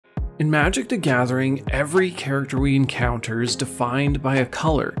In Magic the Gathering, every character we encounter is defined by a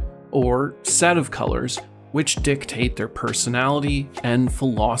color, or set of colors, which dictate their personality and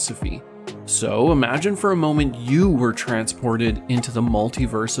philosophy. So imagine for a moment you were transported into the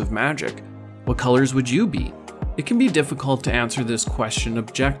multiverse of Magic. What colors would you be? It can be difficult to answer this question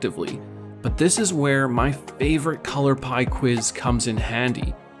objectively, but this is where my favorite color pie quiz comes in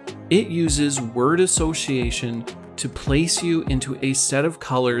handy. It uses word association to place you into a set of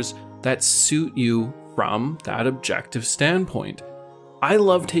colors that suit you from that objective standpoint. I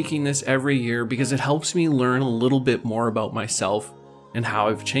love taking this every year because it helps me learn a little bit more about myself and how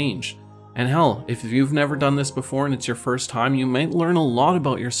I've changed. And hell, if you've never done this before and it's your first time, you might learn a lot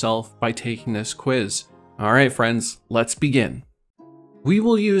about yourself by taking this quiz. Alright friends, let's begin. We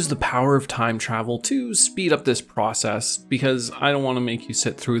will use the power of time travel to speed up this process because I don't want to make you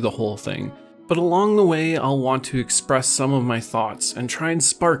sit through the whole thing. But along the way, I'll want to express some of my thoughts and try and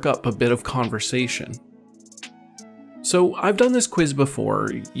spark up a bit of conversation. So I've done this quiz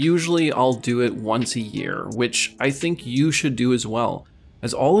before. Usually I'll do it once a year, which I think you should do as well,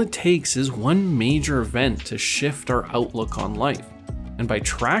 as all it takes is one major event to shift our outlook on life. And by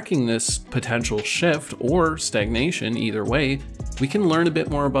tracking this potential shift or stagnation, either way, we can learn a bit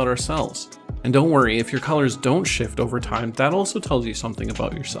more about ourselves. And don't worry, if your colors don't shift over time, that also tells you something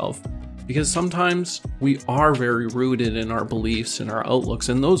about yourself. Because sometimes we are very rooted in our beliefs and our outlooks,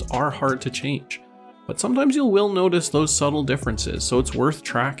 and those are hard to change. But sometimes you will notice those subtle differences, so it's worth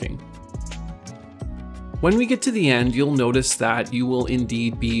tracking. When we get to the end, you'll notice that you will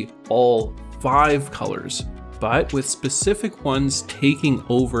indeed be all 5 colors, but with specific ones taking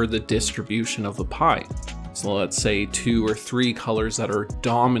over the distribution of the pie. So let's say 2 or 3 colors that are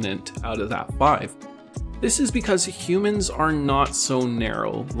dominant out of that 5. This is because humans are not so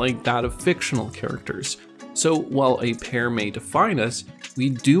narrow like that of fictional characters. So while a pair may define us, we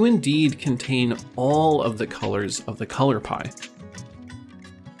do indeed contain all of the colors of the color pie.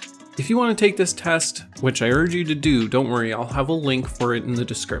 If you want to take this test, which I urge you to do, don't worry, I'll have a link for it in the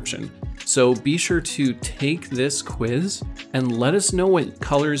description. So be sure to take this quiz and let us know what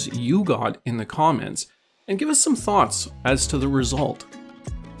colors you got in the comments and give us some thoughts as to the result.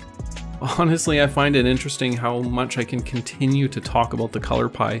 Honestly, I find it interesting how much I can continue to talk about the color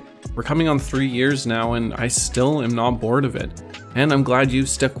pie. We're coming on 3 years now and I still am not bored of it. And I'm glad you've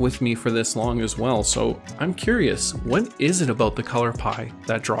stuck with me for this long as well, so I'm curious, what is it about the color pie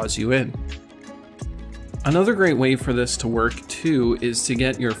that draws you in? Another great way for this to work too is to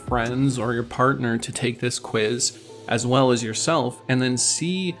get your friends or your partner to take this quiz as well as yourself and then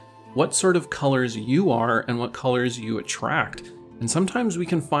see what sort of colors you are and what colors you attract. And sometimes we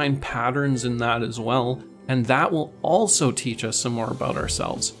can find patterns in that as well, and that will also teach us some more about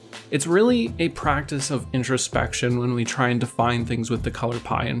ourselves. It's really a practice of introspection when we try and define things with the color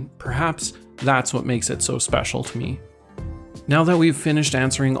pie, and perhaps that's what makes it so special to me. Now that we've finished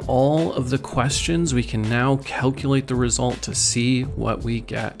answering all of the questions, we can now calculate the result to see what we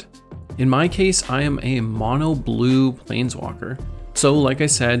get. In my case, I am a mono blue planeswalker. So like I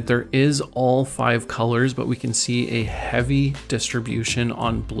said, there is all 5 colors, but we can see a heavy distribution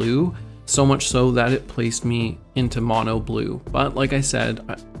on blue, so much so that it placed me into mono blue. But like I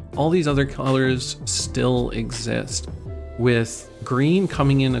said, all these other colors still exist, with green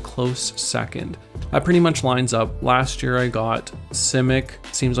coming in a close second. That pretty much lines up. Last year I got Simic.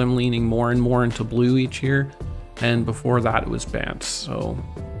 Seems I'm leaning more and more into blue each year, and before that it was Bant, so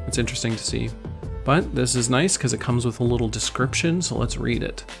it's interesting to see. But this is nice because it comes with a little description, so let's read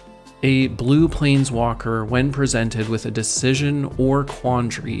it. A blue planeswalker, when presented with a decision or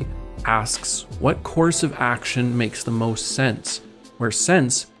quandary, asks what course of action makes the most sense, where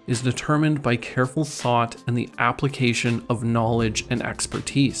sense is determined by careful thought and the application of knowledge and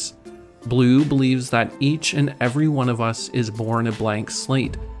expertise. Blue believes that each and every one of us is born a blank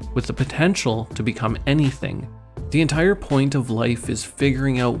slate, with the potential to become anything. The entire point of life is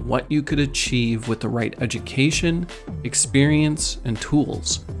figuring out what you could achieve with the right education, experience, and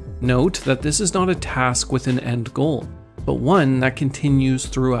tools. Note that this is not a task with an end goal, but one that continues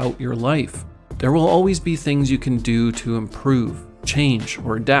throughout your life. There will always be things you can do to improve, change,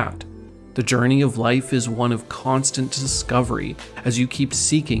 or adapt. The journey of life is one of constant discovery as you keep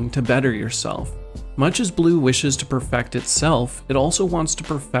seeking to better yourself. Much as blue wishes to perfect itself, it also wants to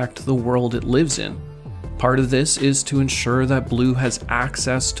perfect the world it lives in. Part of this is to ensure that blue has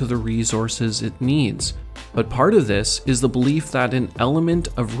access to the resources it needs, but part of this is the belief that an element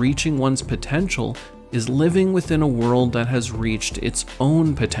of reaching one's potential is living within a world that has reached its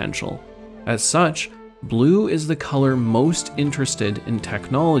own potential. As such, blue is the color most interested in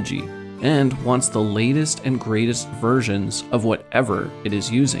technology and wants the latest and greatest versions of whatever it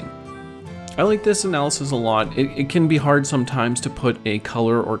is using. I like this analysis a lot. It can be hard sometimes to put a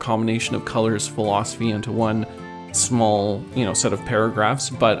color or combination of colors philosophy into one small, set of paragraphs,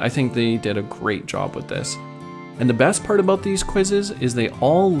 but I think they did a great job with this. And the best part about these quizzes is they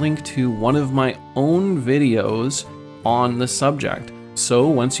all link to one of my own videos on the subject. So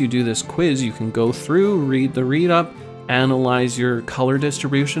once you do this quiz, you can go through, read the read-up, analyze your color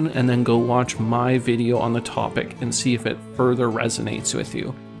distribution, and then go watch my video on the topic and see if it further resonates with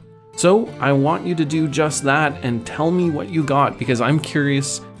you. So I want you to do just that and tell me what you got, because I'm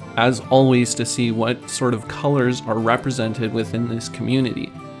curious, as always, to see what sort of colors are represented within this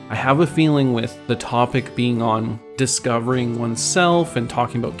community. I have a feeling with the topic being on discovering oneself and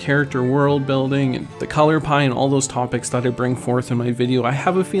talking about character world building and the color pie and all those topics that I bring forth in my video, I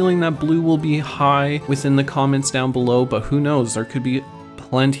have a feeling that blue will be high within the comments down below, but who knows, there could be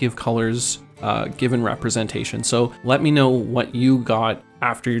plenty of colors given representation. So let me know what you got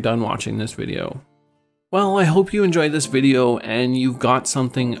after you're done watching this video. Well, I hope you enjoyed this video and you've got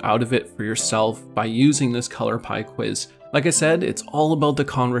something out of it for yourself by using this color pie quiz. Like I said, it's all about the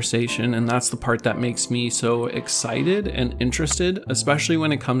conversation, and that's the part that makes me so excited and interested, especially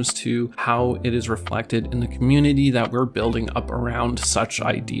when it comes to how it is reflected in the community that we're building up around such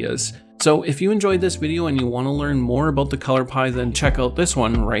ideas. So if you enjoyed this video and you want to learn more about the color pie, then check out this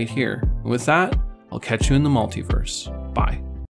one right here. With that, I'll catch you in the multiverse. Bye.